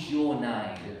is your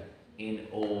name in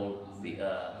all the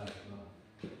earth.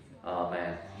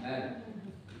 Amen. Amen.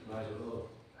 Praise the Lord.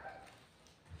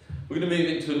 We're going to move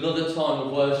into another time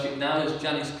of worship now as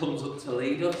Janice comes up to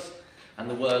lead us, and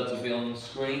the words will be on the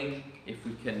screen if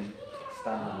we can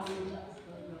stand.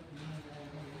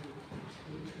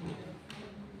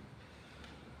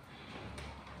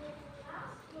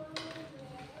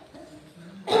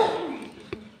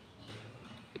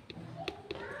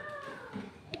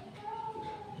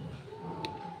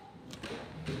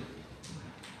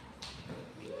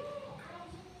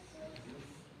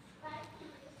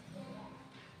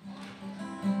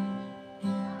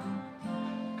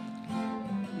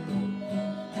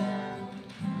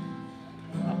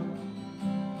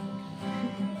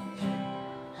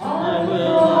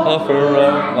 Offer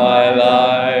up my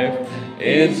life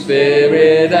in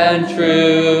spirit and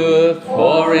truth,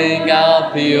 pouring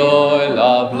out the oil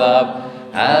of love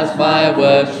as my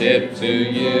worship to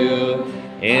you.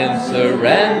 In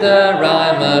surrender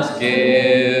I must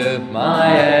give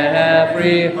my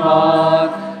every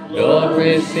heart. Lord,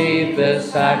 receive the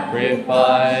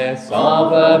sacrifice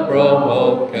of a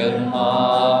broken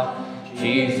heart.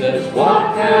 Jesus,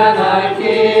 what can I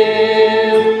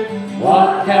give?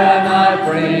 What can I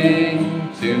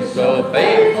bring to so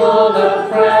faithful a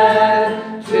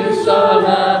friend, to so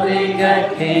loving a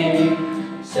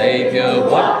King? Saviour,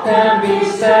 what can be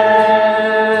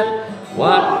said?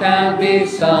 What can be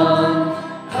sung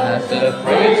as the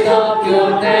praise of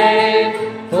your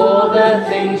name for the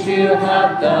things you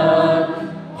have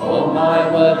done? All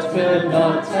my words could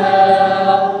not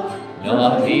tell,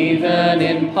 not even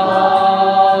in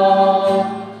part,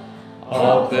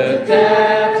 of the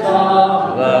depth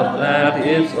of love that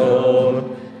is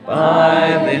owed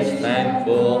by this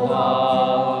thankful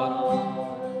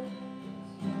heart.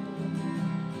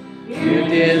 You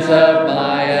deserve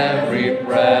my every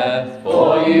breath,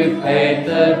 for you paid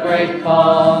the great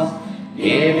cost,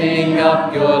 giving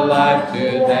up your life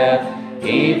to death,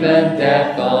 even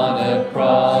death on a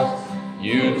cross.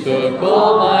 You took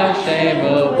all my shame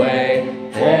away,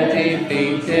 and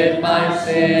defeated my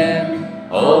sin,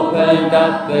 opened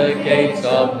up the gates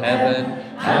of heaven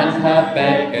and have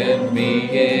beckoned me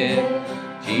in.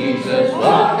 Jesus,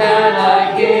 what can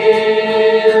I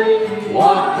give?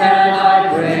 What can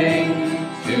I bring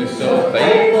to so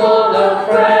faithful a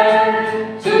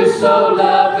friend, to so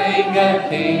loving a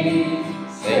King?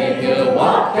 Saviour,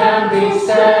 what can be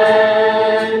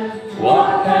said?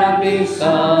 What can be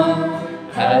sung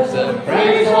as the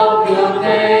praise of your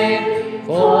name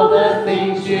for the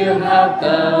things you have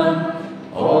done?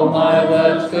 All my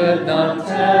words could not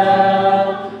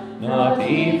tell, not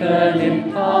even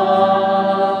in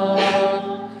part,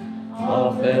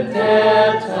 of the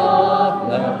debt of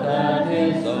love that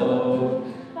is owed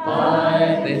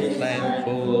by this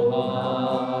thankful heart.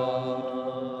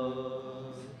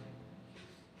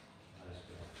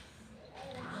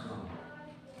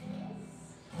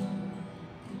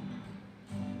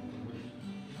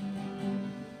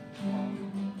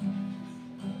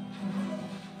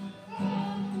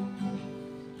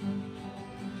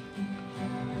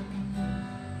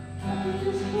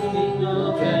 King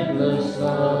of endless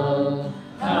love,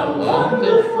 how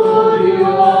wonderful you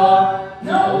are,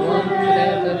 no one could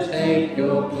ever take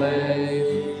your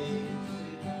place.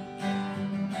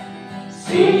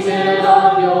 Seated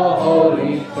on your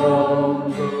holy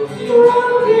throne,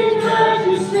 your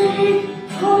majesty,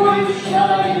 glory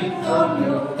shining from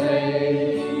your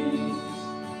face.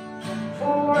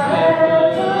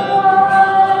 Forever I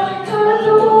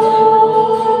adore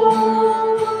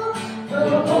the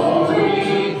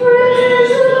holy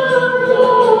praise of the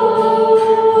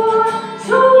Lord,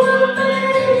 so amazing.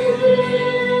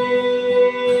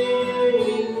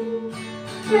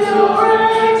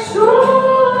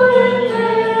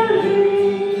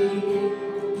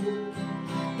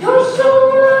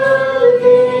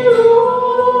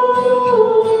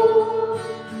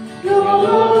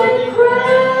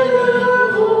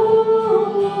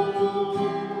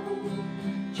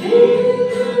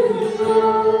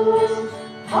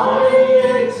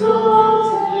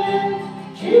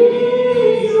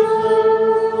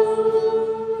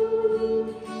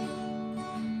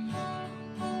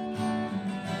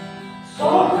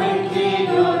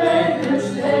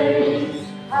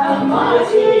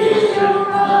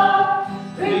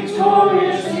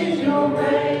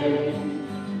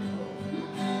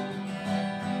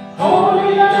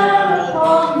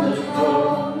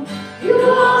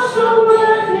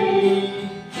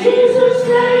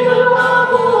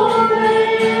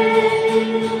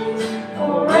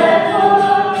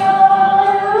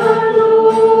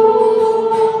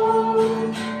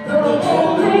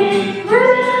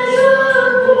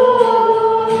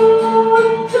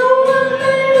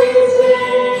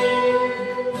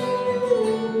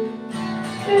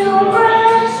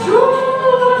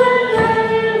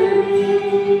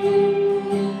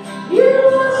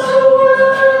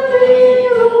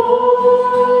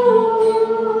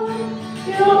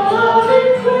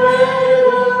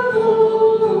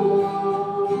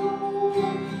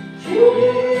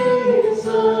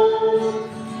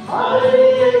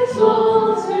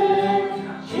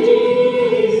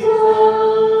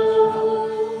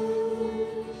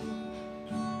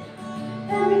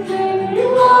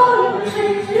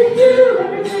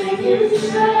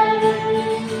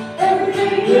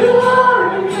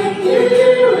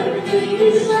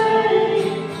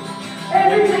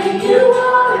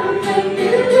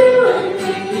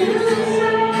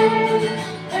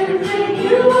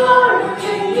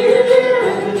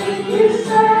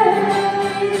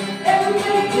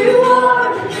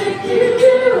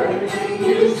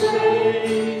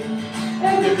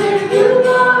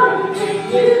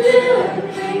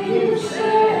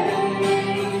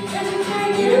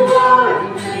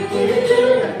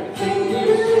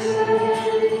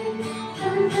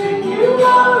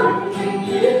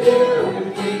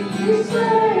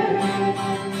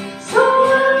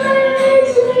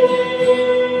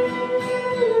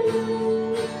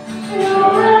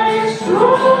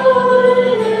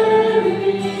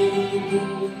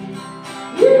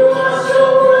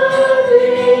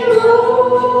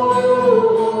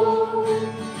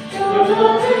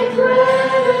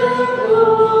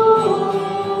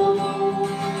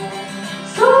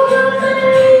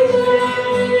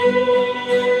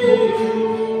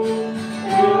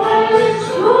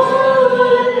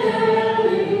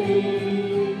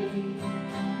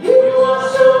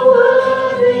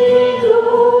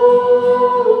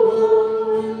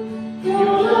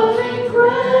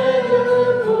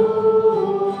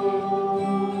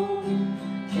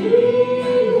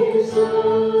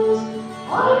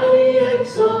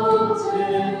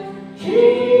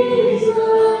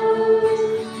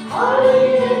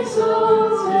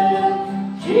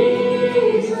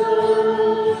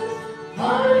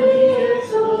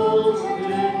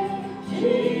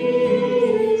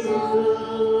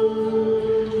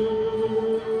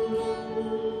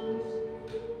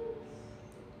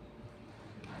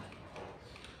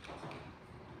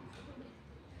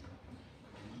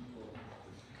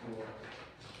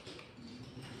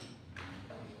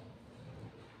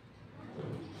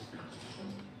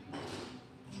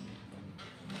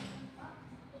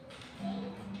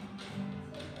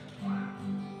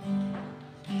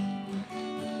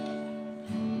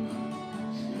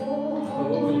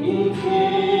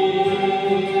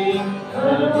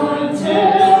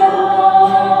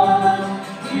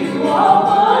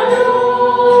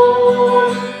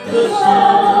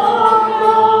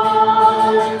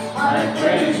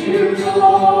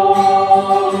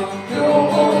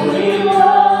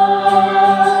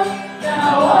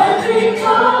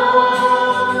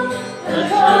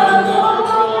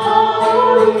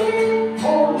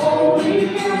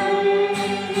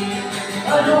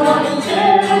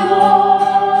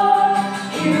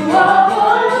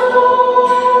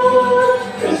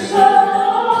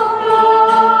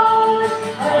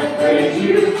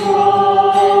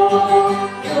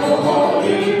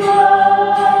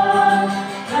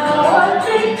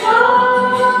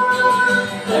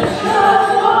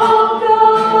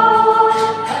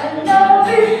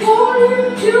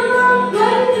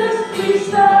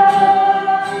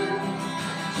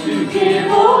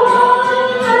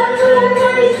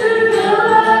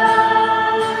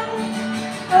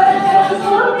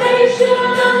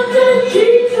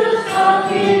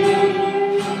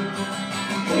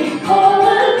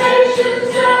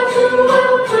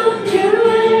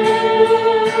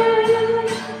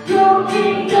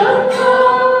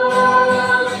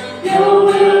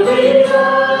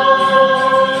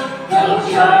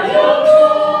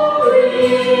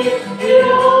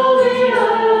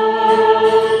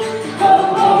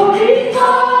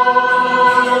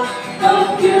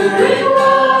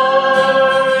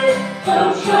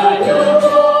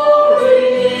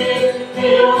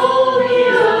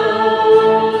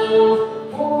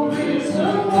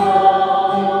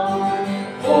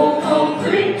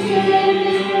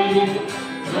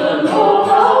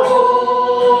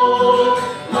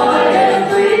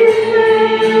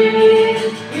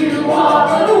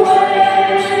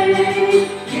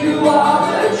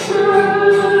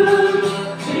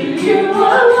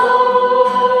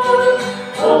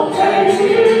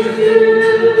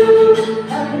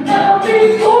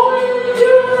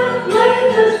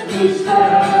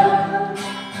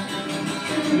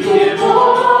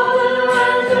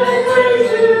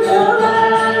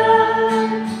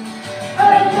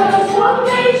 one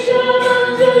nation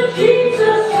under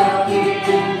Jesus our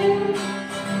King.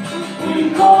 We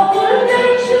call the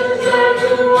nations out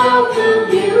to welcome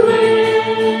you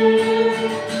in.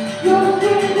 Your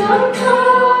kingdom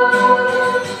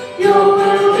come, your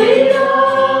will be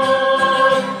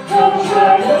done. Come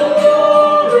shine your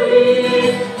glory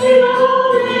in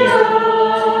all the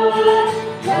earth.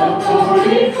 Come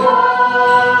glorify,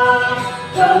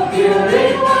 come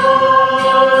purify.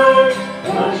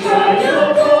 Come shine your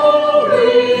glory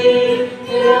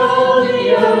in all the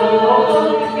earth.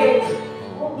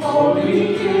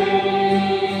 Holy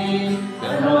King,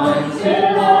 anointed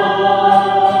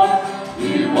Lord,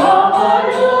 you are my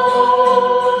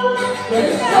Lord, the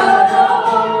Son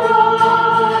of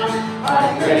God. I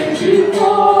praise you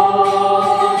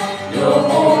for your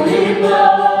holy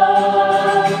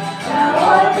blood. Now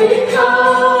I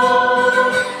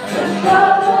become a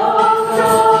child of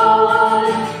God,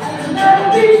 and now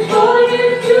before you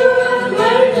pure and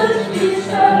blameless we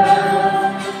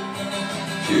stand,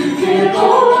 to give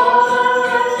all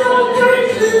honor and all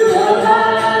praise to the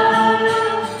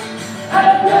Lamb.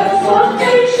 And as one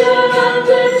nation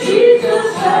under Jesus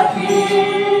our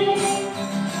King,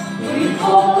 we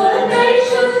call the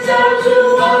nations out to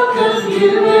welcome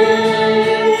you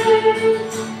in.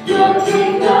 Your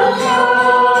kingdom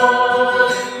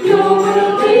come, your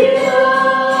will be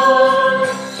done.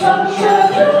 Come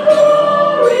shine your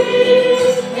glory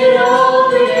in all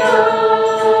the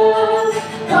earth.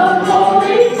 Come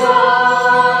glorify,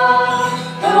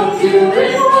 come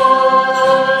purify.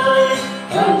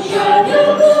 Come shine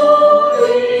your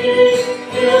glory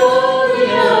in all the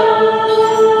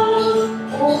earth.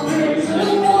 O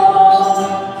risen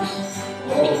one,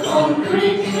 O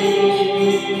conquering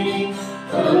King,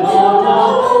 the Lord of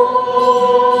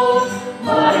hosts,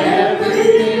 my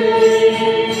everything.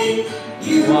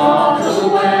 You are the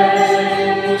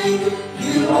way,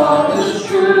 you are the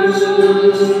truth.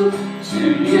 To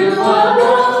you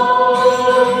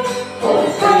alone, all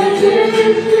praise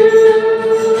is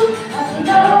due. And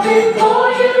now before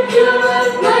you pure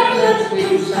and blameless we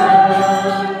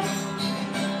stand,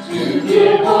 to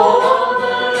give all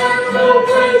honor and all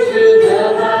praise to the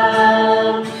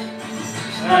Lamb.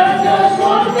 And as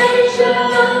one nation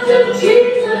under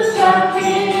Jesus our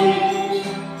King,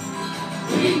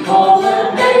 we call the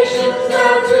nations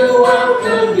now to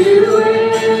welcome you in.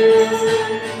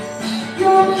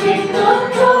 Your kingdom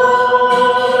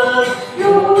come,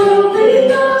 your will be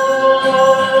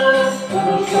done.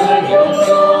 Come shine your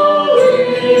glory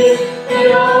in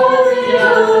all the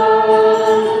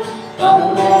earth. Come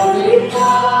glorify,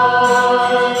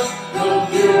 come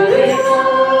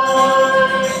purify.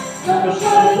 Come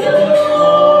shine your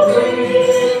glory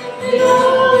in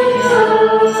all the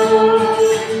earth.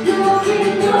 Your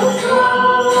kingdom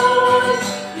come,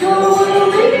 your will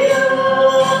be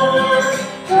done.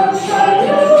 Come shine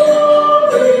your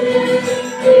glory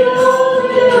in all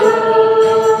the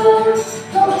earth.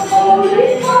 Come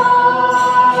glorify,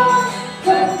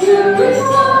 come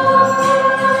purify.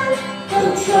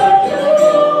 Come shine your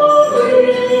glory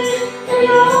in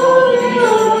all the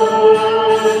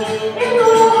earth. In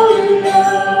all the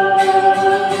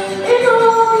earth. In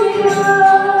all the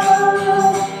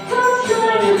earth. Come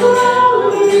shine your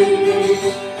glory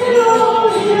in all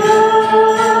the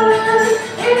earth.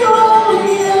 In all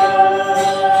the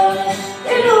earth.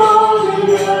 In all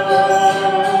the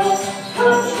earth.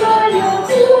 Come shine your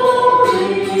glory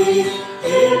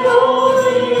in all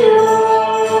the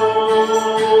earth.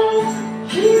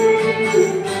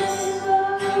 Jesus.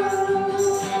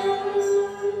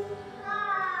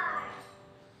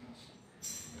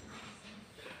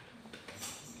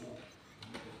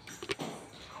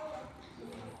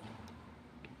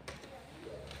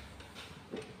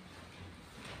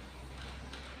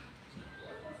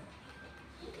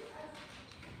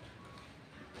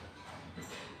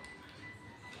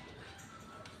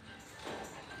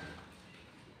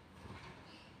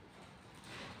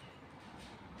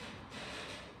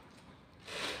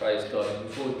 Praise God. And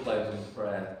before we close in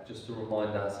prayer, just to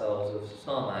remind ourselves of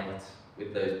Psalm 8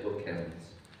 with those bookends.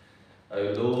 O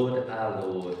Lord, our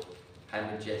Lord, how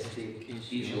majestic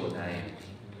is your name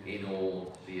in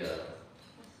all the earth.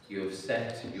 You have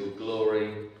set your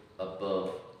glory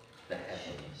above the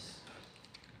heavens.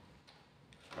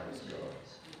 Praise God.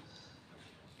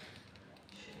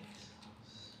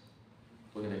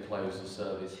 We're going to close the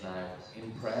service now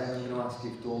in prayer. I'm going to ask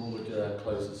if Dawn would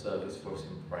close the service for us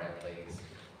in prayer, please.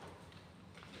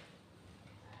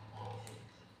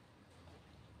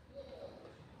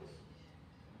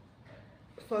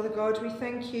 Father God, we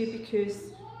thank you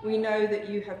because we know that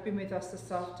you have been with us this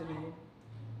afternoon.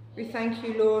 We thank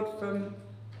you, Lord, from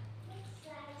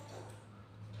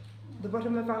the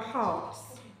bottom of our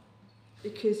hearts,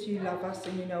 because you love us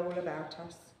and you know all about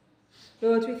us.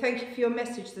 Lord, we thank you for your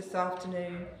message this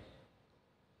afternoon,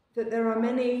 that there are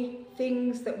many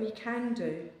things that we can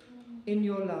do in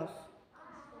your love.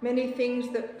 Many things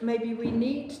that maybe we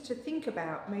need to think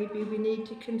about, maybe we need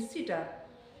to consider,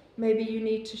 maybe you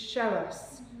need to show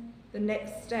us the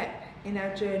next step in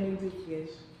our journey with you.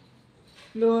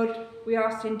 Lord, we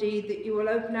ask indeed that you will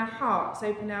open our hearts,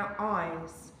 open our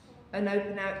eyes, and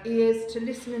open our ears to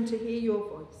listen and to hear your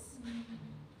voice.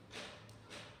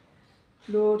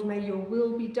 Lord, may your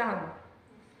will be done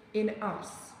in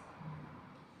us,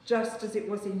 just as it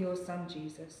was in your Son,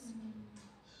 Jesus.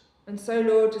 And so,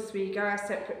 Lord, as we go our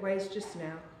separate ways just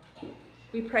now,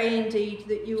 we pray indeed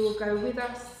that you will go with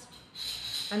us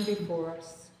and before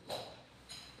us,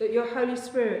 that your Holy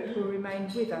Spirit will remain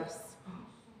with us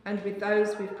and with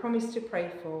those we've promised to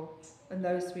pray for and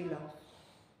those we love.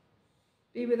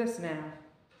 Be with us now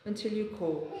until you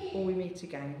call or we meet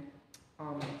again.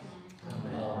 Amen.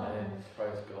 Amen.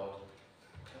 Praise God.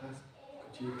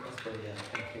 That's brilliant.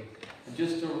 Thank you. And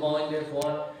just to remind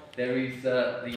everyone, there is the